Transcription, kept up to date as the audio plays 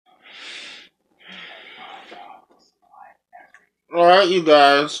Alright, you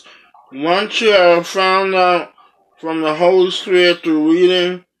guys. Once you have found out from the Holy Spirit through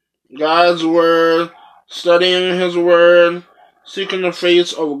reading God's Word, studying His Word, seeking the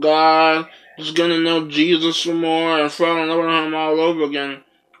face of God, just getting to know Jesus some more, and falling in love with Him all over again,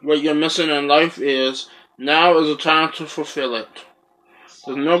 what you're missing in life is, now is the time to fulfill it.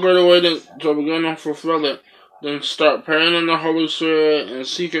 There's no greater way to begin to fulfill it than start praying in the Holy Spirit and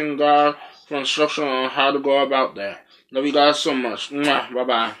seeking God for instruction on how to go about that. Love you guys so much. Bye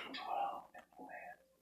bye.